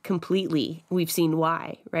lead it completely, we've seen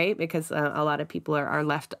why, right? Because a lot of people are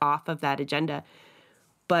left off of that agenda.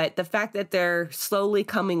 But the fact that they're slowly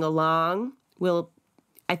coming along will,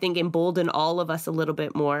 I think, embolden all of us a little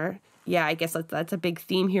bit more. Yeah, I guess that's a big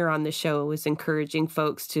theme here on the show, is encouraging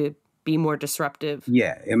folks to be more disruptive.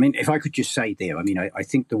 Yeah, I mean, if I could just say there, I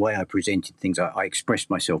think the way I presented things, I expressed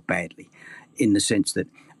myself badly in the sense that,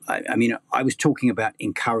 I was talking about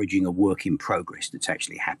encouraging a work in progress that's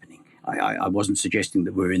actually happening. I wasn't suggesting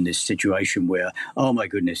that we're in this situation where, oh my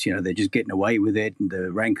goodness, they're just getting away with it, and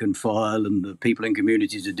the rank and file and the people in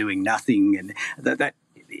communities are doing nothing. And that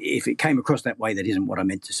if it came across that way, that isn't what I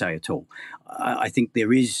meant to say at all. I think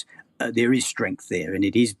there is strength there, and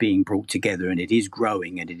it is being brought together, and it is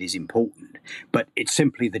growing, and it is important. But it's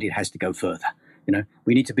simply that it has to go further.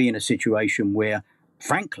 We need to be in a situation where,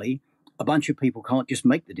 frankly, a bunch of people can't just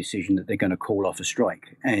make the decision that they're going to call off a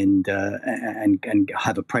strike and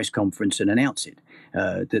have a press conference and announce it.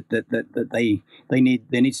 There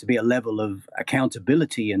needs to be a level of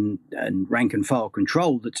accountability and rank and file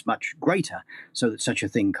control that's much greater, so that such a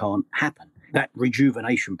thing can't happen. That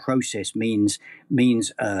rejuvenation process means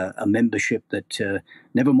a membership that,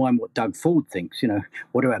 never mind what Doug Ford thinks,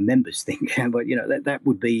 what do our members think? But that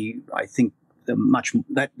would be, I think,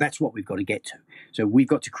 that's what we've got to get to. So we've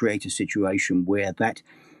got to create a situation where that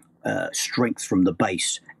strength from the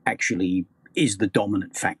base actually is the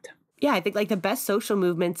dominant factor. Yeah, I think like the best social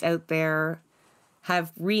movements out there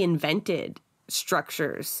have reinvented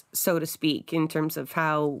structures, so to speak, in terms of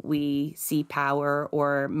how we see power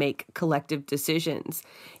or make collective decisions.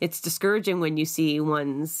 It's discouraging when you see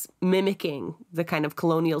ones mimicking the kind of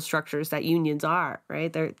colonial structures that unions are,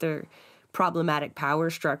 right? They're problematic power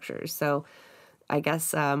structures. So I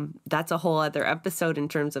guess that's a whole other episode in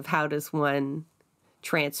terms of how does one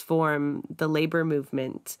transform the labor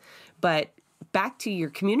movement. But back to your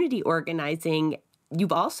community organizing,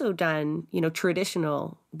 you've also done,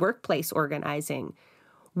 traditional workplace organizing.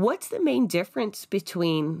 What's the main difference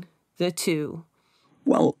between the two?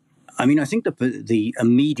 Well, I mean, I think the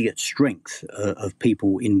immediate strength of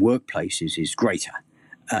people in workplaces is greater.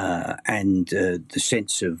 And the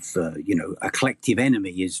sense of, a collective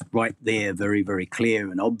enemy is right there, very, very clear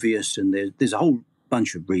and obvious. And there's a whole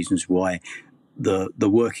bunch of reasons why the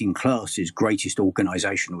working class's greatest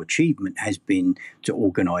organisational achievement has been to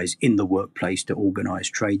organise in the workplace, to organise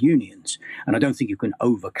trade unions. And I don't think you can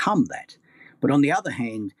overcome that. But on the other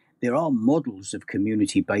hand, there are models of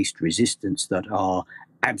community-based resistance that are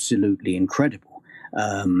absolutely incredible.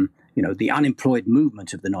 The unemployed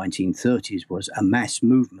movement of the 1930s was a mass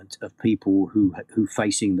movement of people who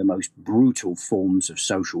facing the most brutal forms of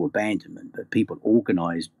social abandonment, but people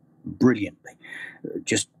organised brilliantly.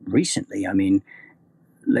 Just recently, I mean,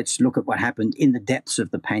 let's look at what happened in the depths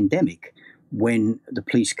of the pandemic when the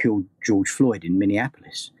police killed George Floyd in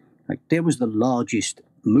Minneapolis. Like, there was the largest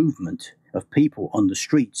movement of people on the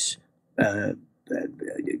streets, a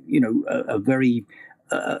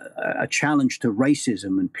challenge to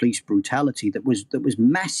racism and police brutality that was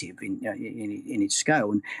massive in its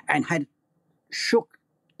scale and had shook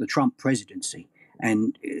the Trump presidency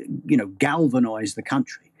and galvanized the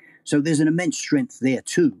country. So there's an immense strength there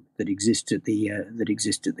too that exists at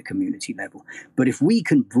the community level. But if we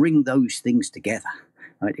can bring those things together,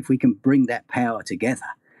 right? If we can bring that power together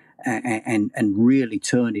and really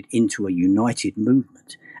turn it into a united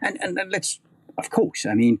movement, and let's, of course,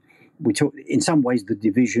 I mean, we talk in some ways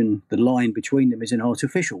the line between them is an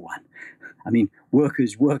artificial one. I mean,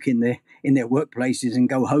 workers work in their workplaces and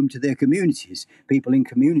go home to their communities. People in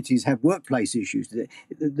communities have workplace issues.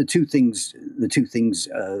 The two things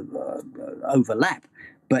overlap,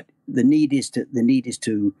 but the need is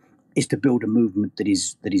to build a movement that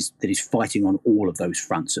is fighting on all of those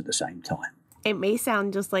fronts at the same time. It may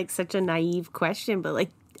sound just like such a naive question, but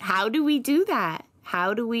how do we do that?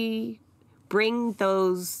 How do we bring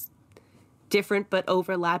those different but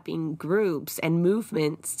overlapping groups and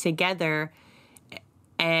movements together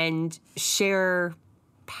and share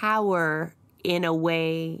power in a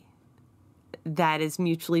way that is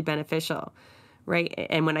mutually beneficial, right?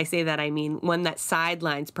 And when I say that, I mean one that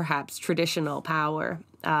sidelines perhaps traditional power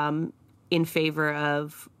in favor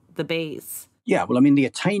of the base. Yeah, well, I mean, the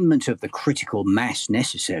attainment of the critical mass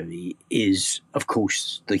necessary is, of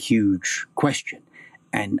course, the huge question.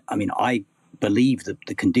 And I mean, I believe that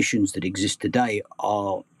the conditions that exist today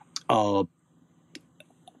are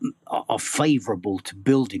favourable to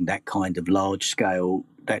building that kind of large scale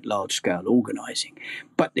organising.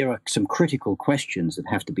 But there are some critical questions that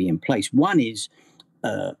have to be in place. One is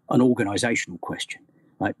an organisational question.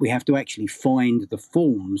 Right? We have to actually find the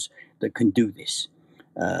forms that can do this.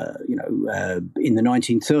 In the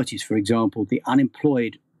 1930s, for example, the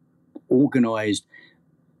unemployed organised.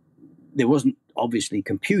 There wasn't obviously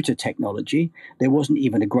computer technology. There wasn't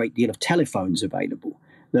even a great deal of telephones available.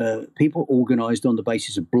 The people organised on the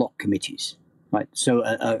basis of block committees. Right? So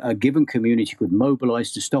a given community could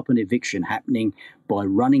mobilise to stop an eviction happening by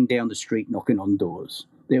running down the street, knocking on doors.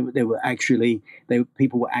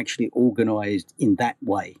 People were actually organised in that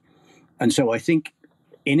way. And so I think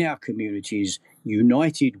in our communities,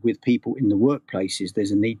 united with people in the workplaces,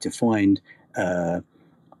 there's a need to find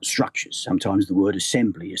structures. Sometimes the word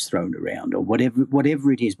assembly is thrown around, or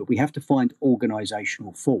whatever it is, but we have to find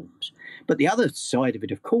organisational forms. But the other side of it,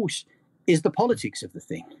 of course, is the politics of the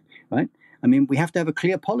thing, right? I mean, we have to have a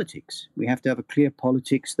clear politics. We have to have a clear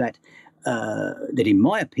politics that, in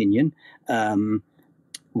my opinion,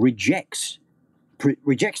 rejects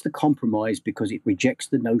the compromise because it rejects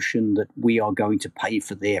the notion that we are going to pay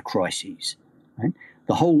for their crises. Right?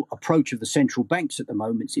 The whole approach of the central banks at the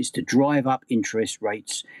moment is to drive up interest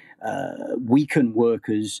rates, weaken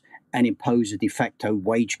workers, and impose a de facto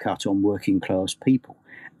wage cut on working class people.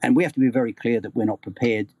 And we have to be very clear that we're not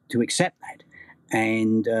prepared to accept that.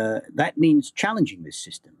 And that means challenging this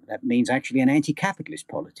system. That means actually an anti-capitalist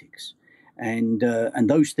politics. And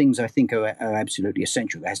those things, I think, are absolutely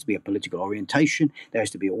essential. There has to be a political orientation, there has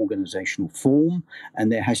to be an organizational form,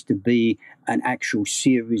 and there has to be an actual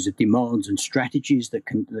series of demands and strategies that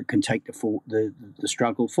can take the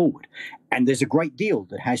struggle forward. And there's a great deal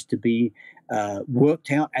that has to be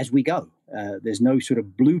worked out as we go. There's no sort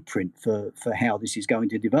of blueprint for how this is going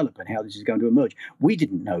to develop and how this is going to emerge. We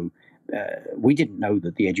didn't know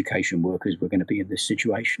that the education workers were going to be in this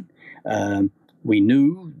situation. We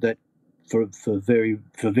knew that for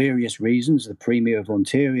various reasons, the Premier of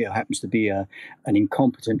Ontario happens to be an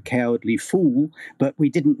incompetent, cowardly fool. But we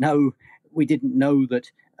didn't know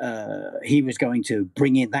that he was going to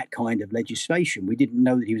bring in that kind of legislation. We didn't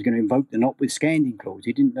know that he was going to invoke the notwithstanding clause.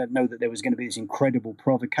 He didn't know that there was going to be this incredible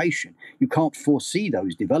provocation. You can't foresee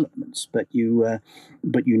those developments, but you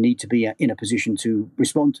need to be in a position to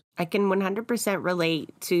respond. I can 100% relate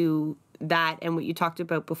to that and what you talked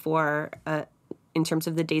about before in terms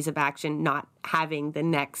of the days of action, not having the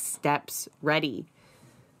next steps ready.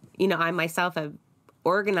 I myself have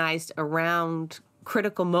organized around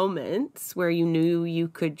critical moments where you knew you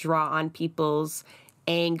could draw on people's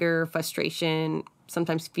anger, frustration,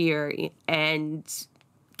 sometimes fear, and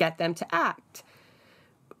get them to act.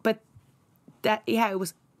 But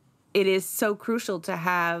it is so crucial to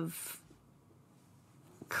have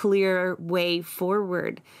clear way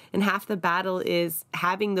forward. And half the battle is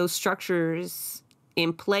having those structures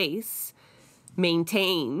in place,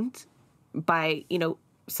 maintained by,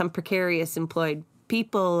 some precarious employed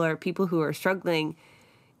people or people who are struggling,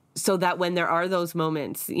 so that when there are those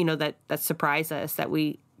moments, that surprise us, that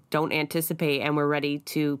we don't anticipate, and we're ready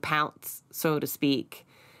to pounce, so to speak,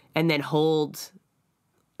 and then hold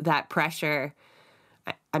that pressure.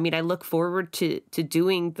 I look forward to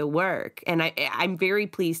doing the work, and I'm very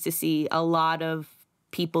pleased to see a lot of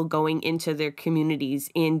people going into their communities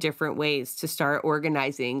in different ways to start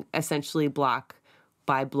organizing, essentially block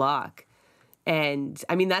by block. And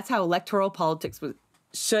that's how electoral politics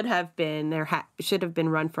should have been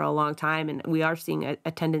run for a long time. And we are seeing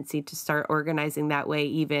a tendency to start organizing that way,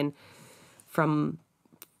 even from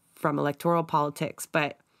electoral politics.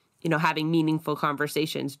 But, having meaningful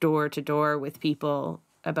conversations door to door with people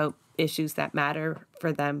about issues that matter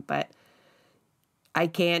for them. But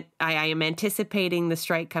I am anticipating the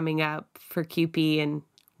strike coming up for CUPE and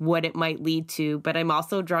what it might lead to. But I'm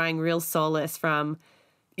also drawing real solace from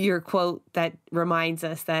your quote that reminds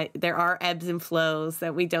us that there are ebbs and flows,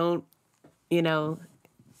 that we don't,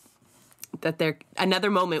 that another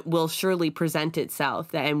moment will surely present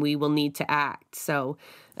itself and we will need to act. So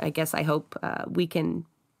I guess I hope we can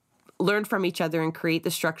learn from each other and create the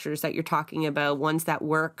structures that you're talking about, ones that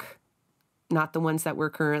work, not the ones that we're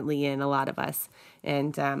currently in, a lot of us,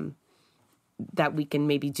 and that we can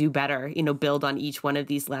maybe do better, build on each one of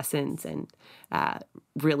these lessons and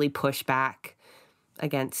really push back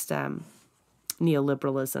against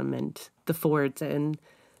neoliberalism and the Fords and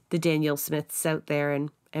the Daniel Smiths out there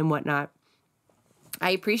and whatnot. I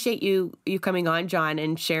appreciate you coming on, John,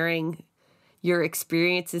 and sharing your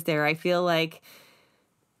experiences there. I feel like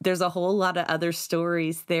there's a whole lot of other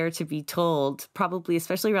stories there to be told, probably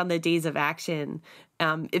especially around the days of action.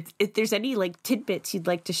 If there's any tidbits you'd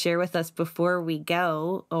like to share with us before we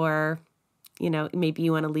go, or, maybe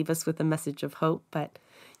you want to leave us with a message of hope, but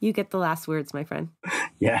you get the last words, my friend.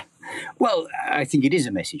 Yeah. Well, I think it is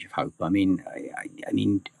a message of hope.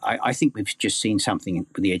 I think we've just seen something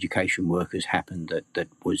with the education workers happen that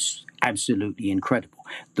was absolutely incredible.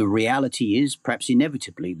 The reality is, perhaps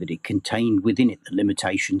inevitably, that it contained within it the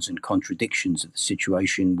limitations and contradictions of the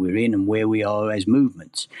situation we're in and where we are as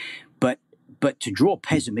movements. But to draw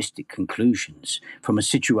pessimistic conclusions from a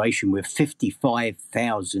situation where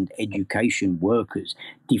 55,000 education workers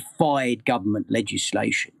defied government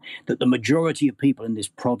legislation, that the majority of people in this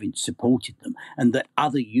province supported them, and that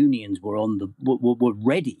other unions were were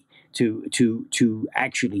ready to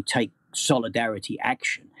actually take solidarity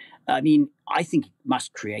action. I think it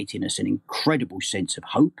must create in us an incredible sense of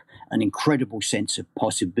hope, an incredible sense of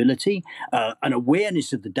possibility, an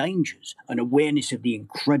awareness of the dangers, an awareness of the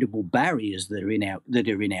incredible barriers that are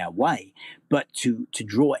in our way. But to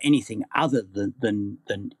draw anything other than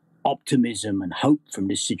optimism and hope from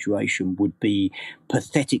this situation would be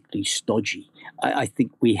pathetically stodgy. I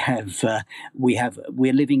think we're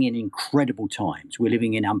living in incredible times. We're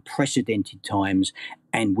living in unprecedented times,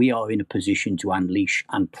 and we are in a position to unleash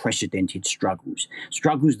unprecedented struggles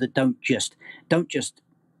that don't just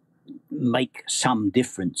make some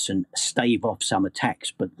difference and stave off some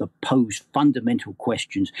attacks, but that pose fundamental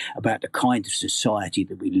questions about the kind of society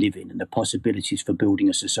that we live in and the possibilities for building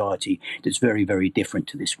a society that's very, very different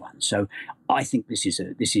to this one. So I think this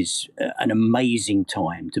is an amazing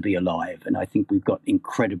time to be alive, and I think we've got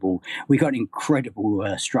incredible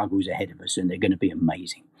struggles ahead of us, and they're going to be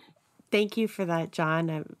amazing. Thank you for that,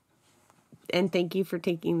 John, and thank you for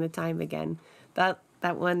taking the time again. That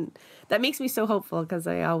makes me so hopeful, because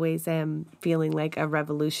I always am feeling like a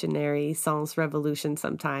revolutionary sans revolution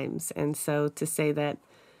sometimes. And so to say that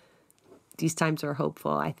these times are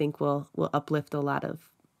hopeful, I think will uplift a lot of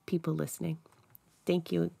people listening.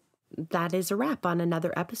 Thank you. That is a wrap on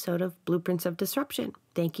another episode of Blueprints of Disruption.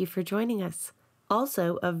 Thank you for joining us.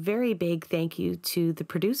 Also, a very big thank you to the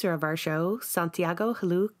producer of our show, Santiago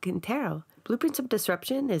Halu Quintero. Blueprints of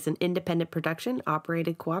Disruption is an independent production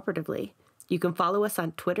operated cooperatively. You can follow us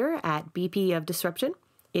on Twitter at BP of Disruption.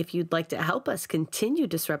 If you'd like to help us continue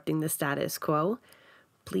disrupting the status quo,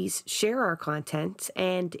 please share our content,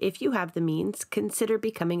 and if you have the means, consider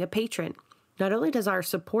becoming a patron. Not only does our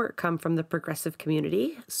support come from the progressive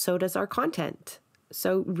community, so does our content.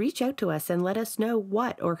 So reach out to us and let us know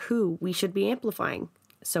what or who we should be amplifying.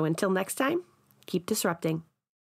 So until next time, keep disrupting.